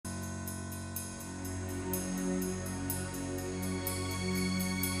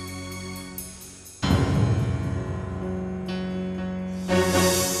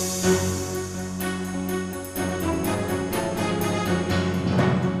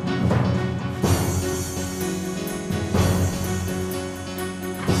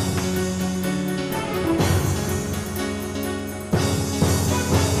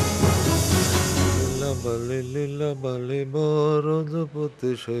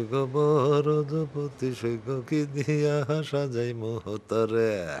বরজপতি সৈগ বরজপতি সৈগ কি দিয়া সাজাই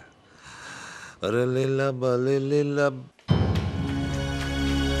মোহতরে আরে লীলা বালে লীলা।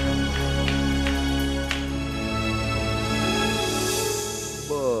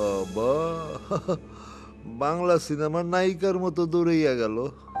 বাবা, বাংলা সিনেমার নায়িকার মতো দৌড়াইয়া গেল।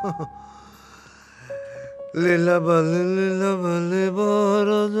 লীলা বালে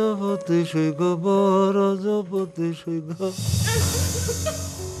বরজপতি সৈগ বরজপতি সৈগ।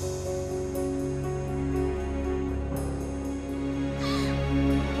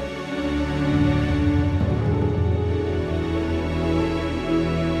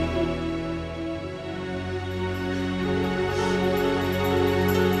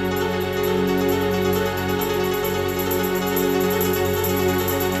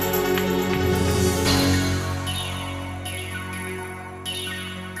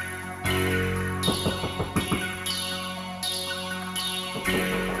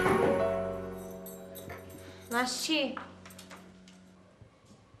 আসছি।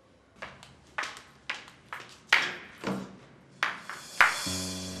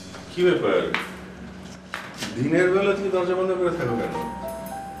 কি ব্যাপার, দিনের বেলা তুমি দরজা বন্ধ করে থাকো কেন?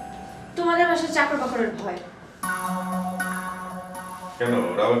 তোমাদের বাসায় চাকর বাকরের ভয়। কেন,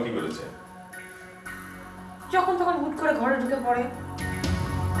 ওরা আবার কি করেছে? যখন তখন হুট করে ঘরে ঢুকে পড়ে।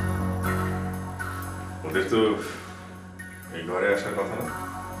 ওদের তো এই ঘরে আসার কথা না।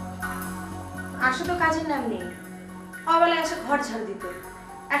 আসে তো কাজের নাম নেই, অবেলায় আসে ঘর ঝাড় দিতে,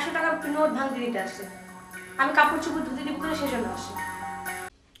 100 টাকার নোট ভাঙতে দিতে আসে। আমি কাপড় চোপড় ধুতে দিব করে সেজন্য আসে।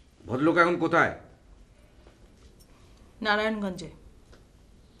 ভদ্রলোক এখন কোথায়? নারায়ণগঞ্জে।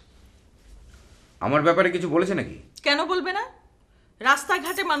 আমার ব্যাপারে কিছু বলেছে নাকি? কেন বলবে না?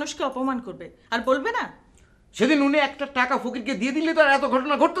 রাস্তাঘাটে মানুষকে অপমান করবে আর বলবে না? সেদিন উনি একটা টাকা ফকিরকে দিয়ে দিলে তো আর এত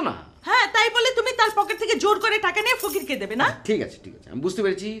ঘটনা ঘটতো না। হ্যাঁ, তাই বলে তুমি তার পকেট থেকে জোর করে টাকা নিয়ে ফকিরকে দেবে না? ঠিক আছে, আমি বুঝতে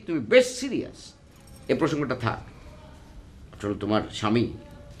পেরেছি তুমি বেশ সিরিয়াস। এই প্রসঙ্গটা থাক। আসলে তোমার স্বামী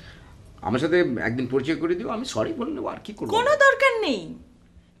আমার সাথে একদিন পরিচয় করে দিও, আমি সরি বলে নেবো, আর কি করবো। কোনো দরকার নেই।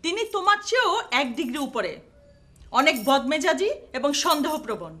 তিনি তোমার চেয়েও 1 ডিগ্রি উপরে, অনেক বদমেজাজি এবং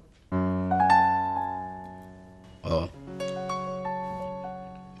সন্দেহপ্রবণ। ও,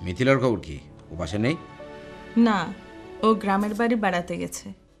 মিথিলার খবর কি? ও বাসা নেই? না, ও গ্রামের বাড়ি বেড়াতে গেছে।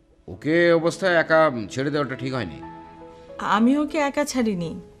 ওকে অবস্থায় একা ছেড়ে দেওয়াটা ঠিক হয়নি। আমি ওকে একা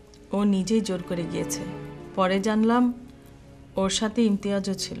ছাড়িনি, ও নিজেই জোর করে গিয়েছে। পরে জানলাম ওর সাথে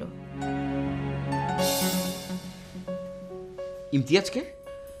ইমতিয়াজও ছিল। ইমতিয়াজকে?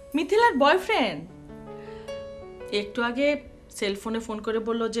 মিথিলার বয়ফ্রেন্ড। একটু আগে সেলফোনে ফোন করে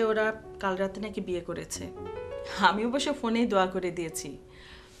বলল যে ওরা কাল রাতে নাকি বিয়ে করেছে। আমি অবশ্য ফোনেই দোয়া করে দিয়েছি,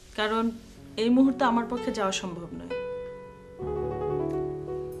 কারণ এই মুহূর্তে আমার পক্ষে যাওয়া সম্ভব নয়।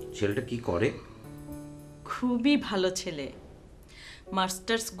 ছেলেটা কি করে? খুবই ভালো ছেলে,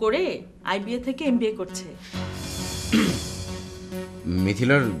 মাস্টার্স করে আইবিএ থেকে এমবিএ করছে।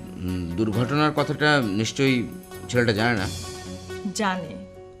 মিথিলার দুর্ঘটনার কথাটা নিশ্চয়ই ছেলেটা জানে না? জানে,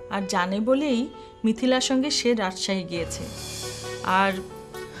 আর জানে বলেই মিথিলার সঙ্গে সে রাজশাহী গিয়েছে। আর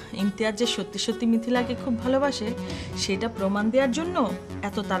ইমতিয়াজ যে সত্যি সত্যি মিথিলাকে খুব ভালোবাসে সেটা প্রমাণ দেওয়ার জন্য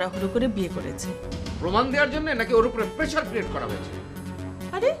এত তাড়াহুড়ো করে বিয়ে করেছে। প্রমাণ দেওয়ার জন্য নাকি ওর উপরে প্রেসার ক্রিয়েট করা হয়েছে?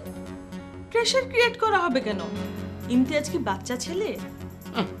 আরে প্রেসার ক্রিয়েট করা হবে কেন? ইমতিয়াজ কি বাচ্চা ছেলে?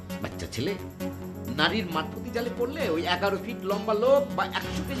 বাচ্চা ছেলে? নারীর মাতৃ জালে পড়লে ওই 11 ফিট লম্বা লোক বা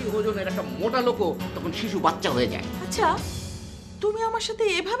 100 কেজি ওজনের একটা মোটা লোকও তখন শিশু বাচ্চা হয়ে যায়। আচ্ছা, তুমি আমার সাথে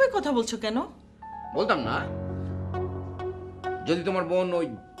এভাবে কথা বলছো কেন? বলতাম না যদি তোমার বোন ওই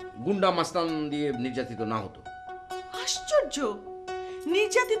গুন্ডা মাস্তান দিয়ে নির্যাতিত না হতো। আশ্চর্য,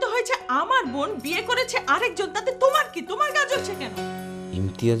 নির্যাতিত হয়েছে আমার বোন, বিয়ে করেছে আরেকজন, তাতে তোমার কি? তোমার কাজ হচ্ছে কেন?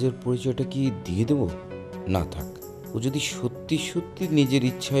 ইমতিয়াজের পরিচয়টা কি দিয়ে দেব? না থাক, ও যদি সত্যি সত্যি নিজের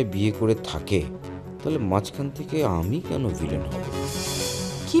ইচ্ছায় বিয়ে করে থাকে তাহলে মাঝখান থেকে আমি কেন ভিলেন হব?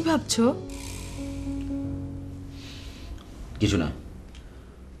 কি ভাবছো? কিছু না,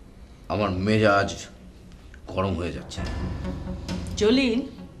 আমার মেজাজ গরম হয়ে যাচ্ছে। জলিল,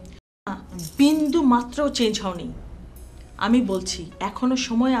 বিন্দু মাত্র চেঞ্জ হওনি। আমি বলছি এখনো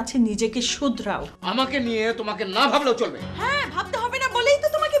সময় আছে, নিজেকে শুধরাও। আমাকে নিয়ে তোমাকে না ভাবলেও চলবে। হ্যাঁ, ভাবতে হবে না বলেই তো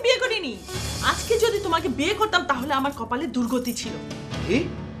তোমাকে বিয়ে করিনি। আজকে যদি তোমাকে বিয়ে করতাম তাহলে আমার কপালে দুর্গতি ছিল। কি?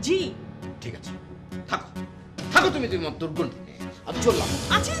 জি। ঠিক আছে, থাকো থাকো তুমি তোমার দুর্গতি। আমি চললাম।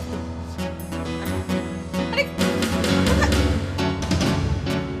 আছে।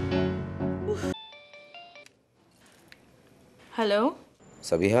 হ্যালো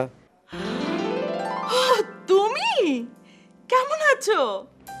সাবিহা, তুমি কেমন আছো?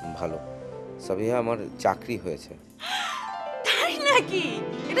 ভালো। সাবিহা, আমার চাকরি হয়েছে। তাই নাকি?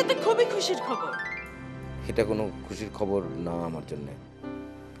 এটা তো খুবই খুশির খবর। এটা কোনো খুশির খবর না আমার জন্যে।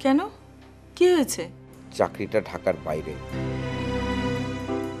 কেন, কি হয়েছে? চাকরিটা ঢাকার বাইরে,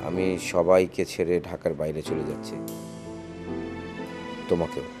 আমি সবাইকে ছেড়ে ঢাকার বাইরে চলে যাচ্ছি,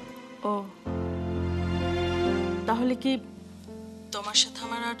 তোমাকেও। ও, তাহলে কি তোমার সাথে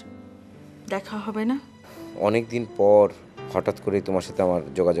আমার আর দেখা হবে না? অনেক দিন পর হঠাৎ করে তোমার সাথে আমার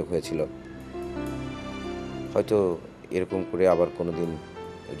যোগাযোগ হয়েছিল, হয়তো এরকম করে আবার কোনো দিন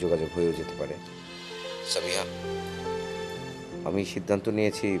যোগাযোগ হয়েও যেতে পারে। সামিহা, আমি সিদ্ধান্ত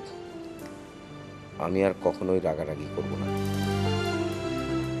নিয়েছি আমি আর কখনোই রাগারাগি করব না।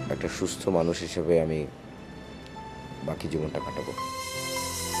 একটা সুস্থ মানুষ হিসেবে আমি বাকি জীবনটা কাটাবো।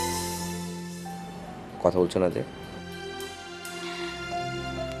 কথা বলছো না যে?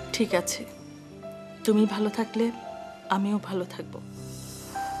 ঠিক আছে, তুমি ভালো থাকলে আমিও ভালো থাকবো।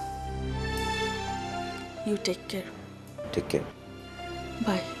 You take care. Take care.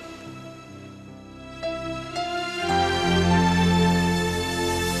 By.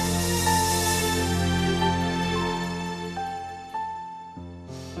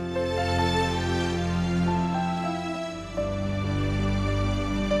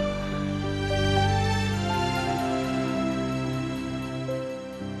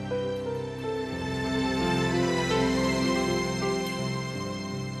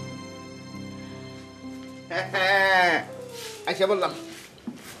 আচ্ছা বললাম,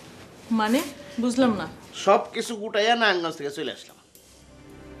 মানে বুঝলাম না। সব কিছু গুটাইয়া নারায়ণগঞ্জ থেকে চলে আসলাম।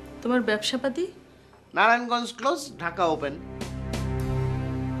 তোমার ব্যবসাপাতি? Narayanganj close, Dhaka open.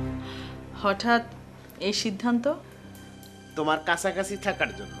 হঠাৎ এই সিদ্ধান্ত? তোমার কাছাকাছি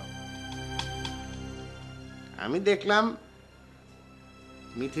থাকার জন্য। আমি দেখলাম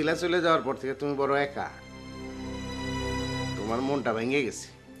মিথিলা চলে যাওয়ার পর থেকে তুমি বড় একা, তোমার মনটা ভেঙে গেছে।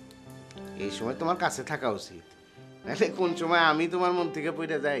 এই সময় তোমার কাছে থাকা উচিত, নাহলে কোন সময় আমি তোমার মন থেকে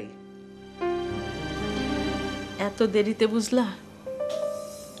পড়ে যাই। এত দেরিতে বুঝলা?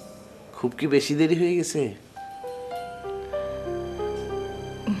 খুব কি বেশি দেরি হয়ে গেছে?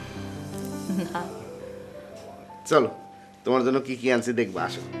 না। চলো, তোমার জন্য কি কি আনছি দেখবা,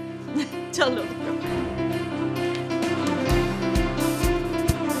 আসো। চলো।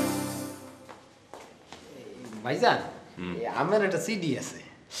 ভাইজান, আমার একটা সিডি আছে,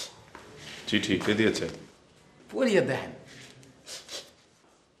 চিঠি কে দিয়েছে? পড়িয়ে দেখেন।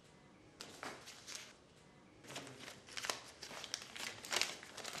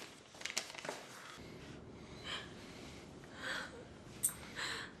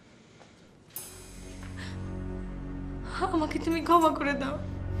 আমাকে তুমি ক্ষমা করে দাও।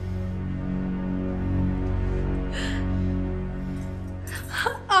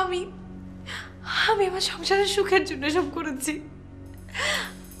 আমি আমি আমার সংসারের সুখের জন্য সব করেছি।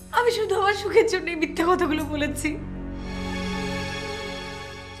 আমি শুধু আমার সুখের জন্যই মিথ্যা কথাগুলো বলেছি।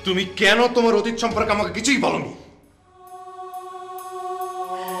 তুমি কেন তোমার অতীত সম্পর্কে আমাকে কিছুই বলনি?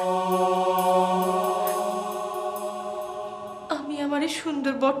 আমি আমার এই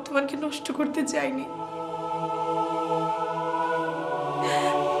সুন্দর বর্তমানকে নষ্ট করতে চাইনি।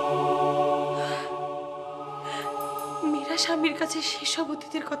 মীরা স্বামীর কাছে সেসব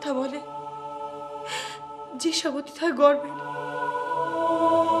অতীতের কথা বলে যেসব অতীত হয় গর্বের।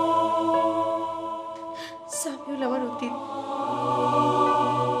 সামিউল আমার অতীত।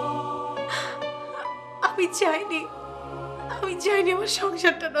 আমি চাইনি আমার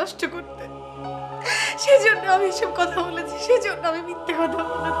সংসারটা নষ্ট করতে। সেজন্য আমি এসব কথা বলেছি, সেজন্য আমি মিথ্যে কথা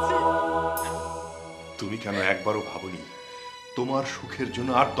বলেছি। তুমি কেন একবারও ভাবনি তোমার সুখের জন্য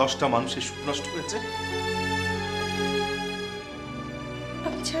আর 10টা মানুষের সুখ নষ্ট হয়েছে?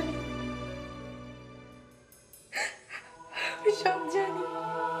 আমি জানি, আমি সব জানি।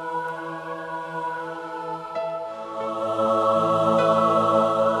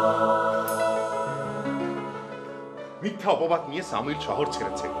 মিথ্যা অপবাদ নিয়ে সামিল শহর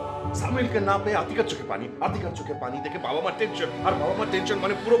ছেড়েছে। সামিলকে না পেয়ে আতিকার চোখে পানি, আতিকার চোখে পানি দেখে বাবা মার টেনশন, আর বাবা মার টেনশন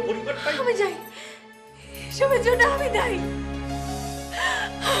মানে পুরো পরিবারটাই। আমি যাই, এসবের জন্য আমি দায়ী।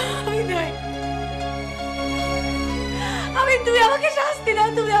 আমি দায়ী। তুমি আমাকে শাস্তি দাও,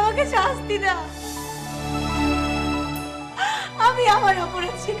 তুমি আমাকে শাস্তি দাও। আমি আমার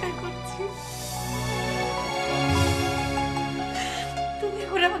অপরাধ স্বীকার করছি। তুমি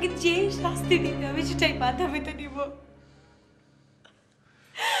এখন আমাকে যে শাস্তি দিবে আমি সেটাই মাথা পেতে নিব।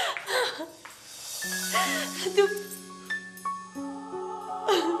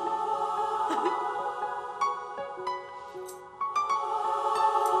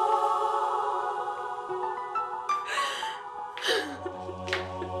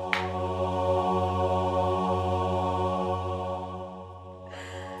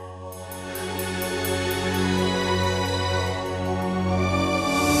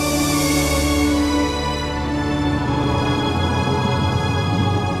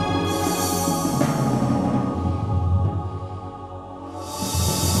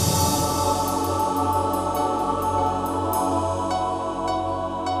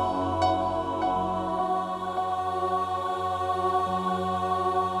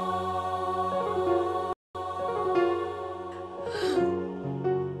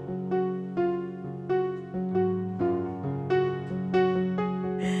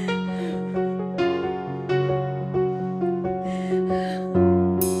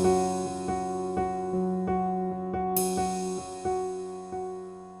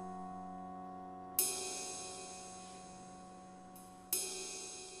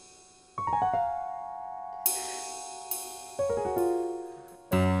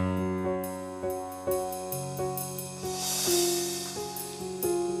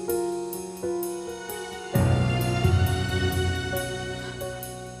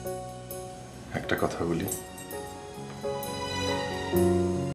 একটা কথা বলি,